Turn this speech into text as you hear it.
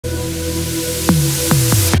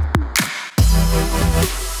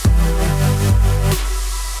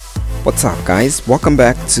What's up guys, welcome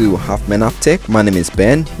back to Half Man Half Tech. My name is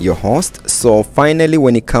Ben, your host. So finally,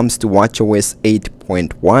 when it comes to watchOS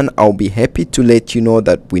 8.1, I'll be happy to let you know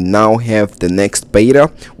that we now have the next beta,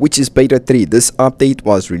 which is beta 3. This update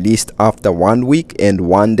was released after 1 week and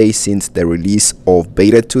 1 day since the release of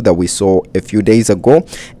beta 2 that we saw a few days ago,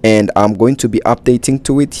 and I'm going to be updating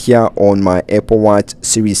to it here on my Apple Watch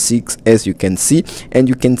Series 6, as you can see, and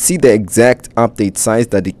you can see the exact update size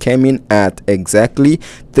that it came in at, exactly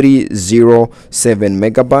 307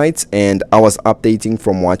 megabytes, and I was updating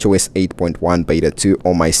from watchOS 8.1 beta 2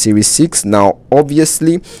 on my Series 6. Now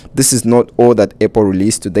obviously this is not all that Apple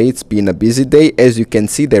released today. It's been a busy day. As you can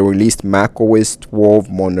see, they released macOS 12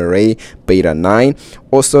 Monterey beta 9.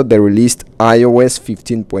 Also they released iOS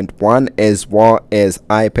 15.1 as well as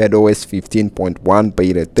iPadOS 15.1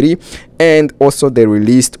 beta 3, and also they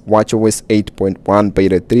released watchOS 8.1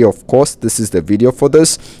 beta 3. Of course, this is the video for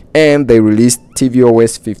this, and they released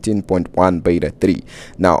tvOS 15.1 beta 3.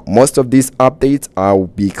 Now most of these updates I'll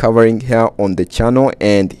be covering here on the channel,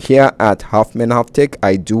 and here at Half Man Half Tech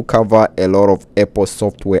I do cover a lot of Apple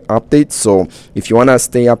software updates. So if you want to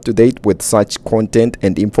stay up to date with such content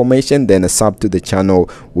and information, then a sub to the channel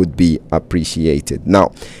would be appreciated.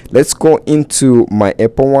 Now let's go into my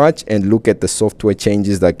Apple Watch and look at the software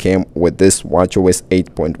changes that came with this watchOS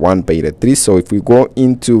 8.1 beta 3. So if we go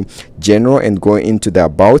into general and go into the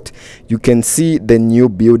about, you can see the new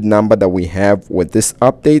build number that we have with this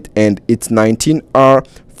update, and it's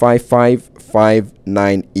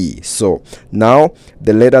 19R5559E. So now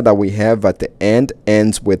the letter that we have at the end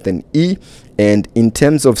ends with an E, and in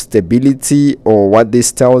terms of stability, or what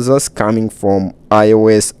this tells us, coming from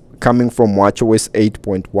watchOS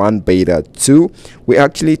 8.1 beta 2, we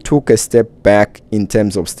actually took a step back in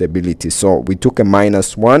terms of stability. So we took a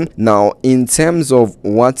 -1. Now in terms of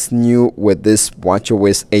what's new with this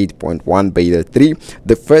watchOS 8.1 beta 3,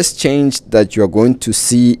 the first change that you're going to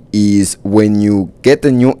see is when you get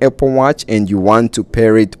a new Apple Watch and you want to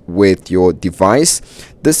pair it with your device,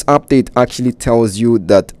 this update actually tells you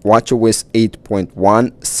that watchOS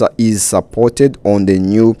 8.1 is supported on the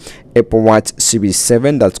new Apple Watch Series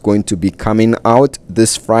 7 that's going to be coming out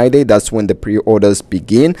this Friday. That's when the pre-orders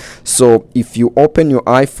begin. So if you open your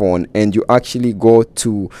iPhone and you actually go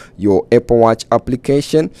to your Apple Watch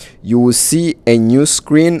application, you will see a new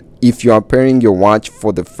screen if you are pairing your watch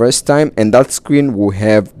for the first time, and that screen will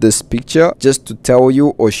have this picture just to tell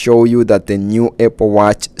you or show you that the new Apple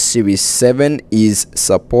Watch Series 7 is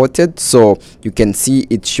supported. So you can see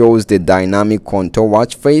it shows the dynamic contour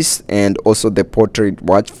watch face and also the portrait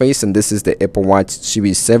watch face, and this is the Apple Watch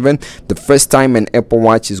Series 7, the first time an Apple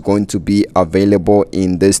Watch is going to be available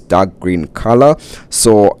in this dark green color.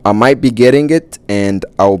 So I might be getting it and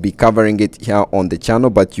I'll be covering it here on the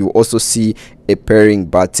channel, but you also see a pairing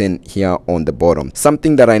button here on the bottom.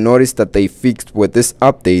 Something that I noticed that they fixed with this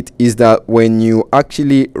update is that when you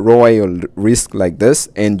actually lower your wrist like this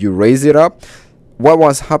and you raise it up, what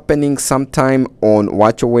was happening sometime on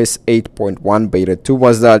watchOS 8.1 beta 2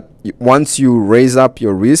 was that once you raise up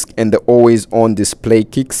your wrist and the always on display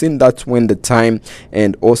kicks in, that's when the time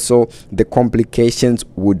and also the complications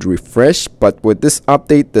would refresh. But with this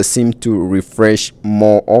update, they seem to refresh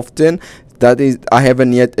more often. That is, I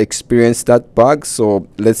haven't yet experienced that bug. So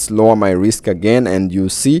let's lower my wrist again, and you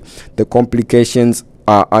see the complications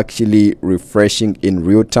are actually refreshing in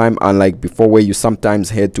real time, unlike before where you sometimes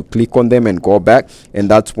had to click on them and go back, and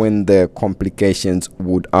that's when the complications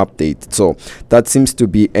would update. So that seems to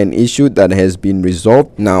be an issue that has been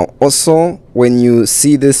resolved. Now also, when you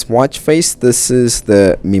see this watch face, this is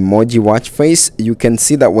the Memoji watch face, you can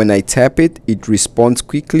see that when I tap it, it responds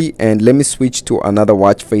quickly. And let me switch to another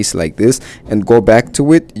watch face like this and go back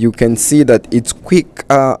to it. You can see that it's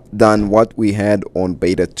quicker than what we had on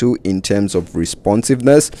beta 2 in terms of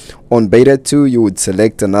responsiveness. On beta 2, you would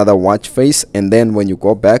select another watch face, and then when you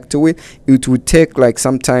go back to it, it would take like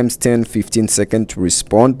sometimes 10-15 seconds to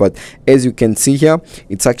respond. But as you can see here,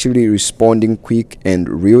 it's actually responding quick and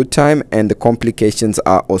real time, and the complications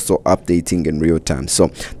are also updating in real time. So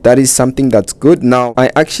that is something that's good. Now I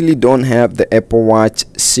actually don't have the Apple Watch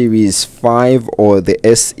Series 5 or the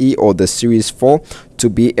SE or the Series 4 to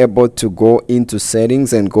be able to go into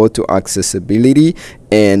settings and go to accessibility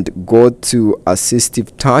and go to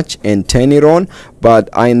assistive touch and turn it on. But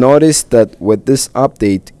I noticed that with this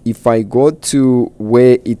update, if I go to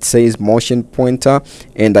where it says motion pointer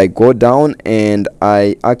and I go down and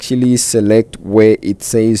I actually select where it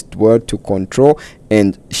says dwell to control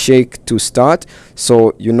and shake to start,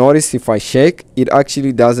 so you notice if I shake, it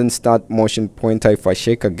actually doesn't start motion pointer. If I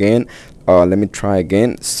shake again, let me try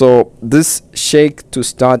again. So this shake to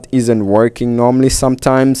start isn't working normally.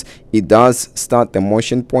 Sometimes it does start the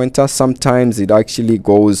motion pointer, sometimes it actually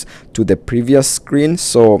goes to the previous screen.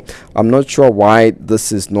 So I'm not sure why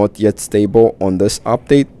this is not yet stable on this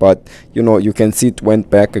update, but you know, you can see it went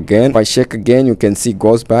back again. If I shake again, you can see it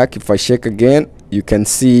goes back. If I shake again, you can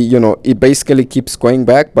see, you know, it basically keeps going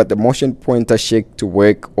back, but the motion pointer shake to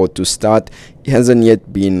work or to start, it hasn't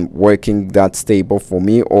yet been working that stable for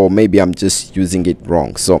me, or maybe I'm just using it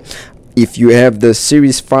wrong. So if you have the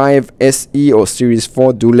Series 5 SE or Series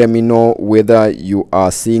 4, do let me know whether you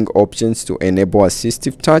are seeing options to enable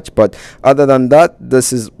assistive touch. But other than that,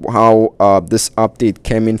 this is how this update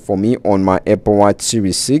came in for me on my Apple Watch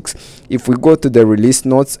Series 6. If we go to the release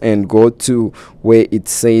notes and go to where it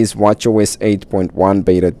says watchOS 8.1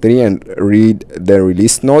 beta 3 and read the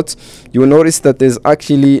release notes, you'll notice that there's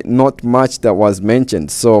actually not much that was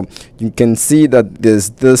mentioned. So you can see that there's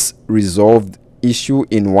this resolved issue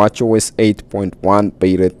in watchOS 8.1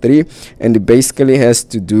 beta 3, and it basically has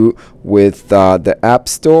to do with the App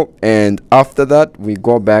Store. And after that, we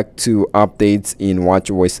go back to updates in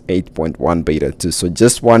watchOS 8.1 beta 2. So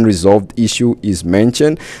just one resolved issue is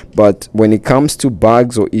mentioned, but when it comes to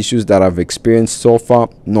bugs or issues that I've experienced so far,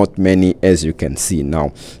 not many, as you can see.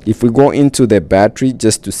 Now if we go into the battery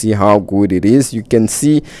just to see how good it is, you can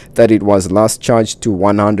see that it was last charged to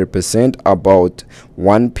 100% about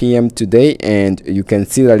 1 p.m. today, and you can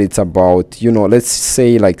see that it's about, you know, let's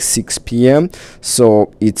say like 6 p.m.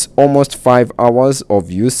 so it's almost 5 hours of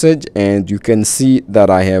usage, and you can see that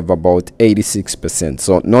I have about 86%,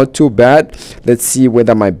 so not too bad. Let's see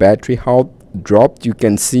whether my battery health dropped. You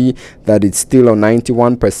can see that it's still on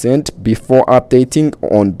 91%. Before updating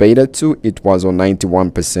on beta 2, it was on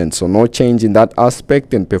 91%, so no change in that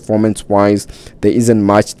aspect, and performance wise there isn't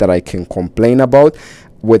much that I can complain about.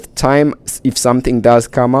 With time, if something does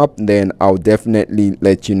come up, then I'll definitely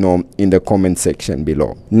let you know in the comment section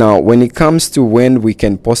below. Now when it comes to when we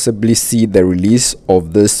can possibly see the release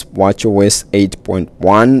of this watchOS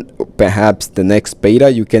 8.1, perhaps the next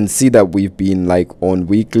beta, you can see that we've been like on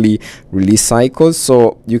weekly release cycles.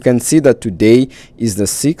 So you can see that today is the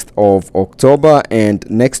 6th of October, and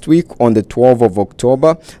next week on the 12th of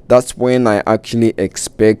October, that's when I actually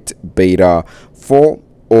expect beta 4,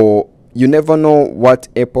 or you never know what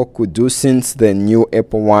Apple could do, since the new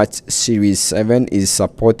Apple Watch Series 7 is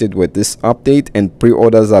supported with this update and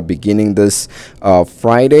pre-orders are beginning this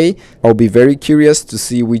Friday. I'll be very curious to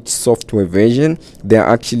see which software version they're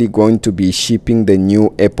actually going to be shipping the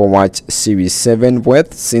new Apple Watch Series 7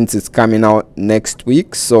 with, since it's coming out next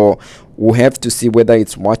week. So we'll have to see whether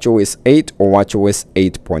it's watchOS 8 or watchOS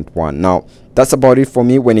 8.1. Now that's about it for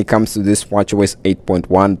me when it comes to this watchOS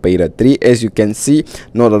 8.1 beta 3. As you can see,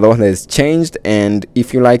 not a lot has changed, and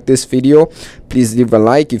if you like this video, please leave a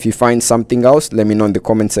like. If you find something else, let me know in the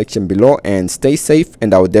comment section below, and stay safe,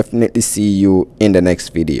 and I will definitely see you in the next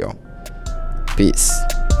video. Peace.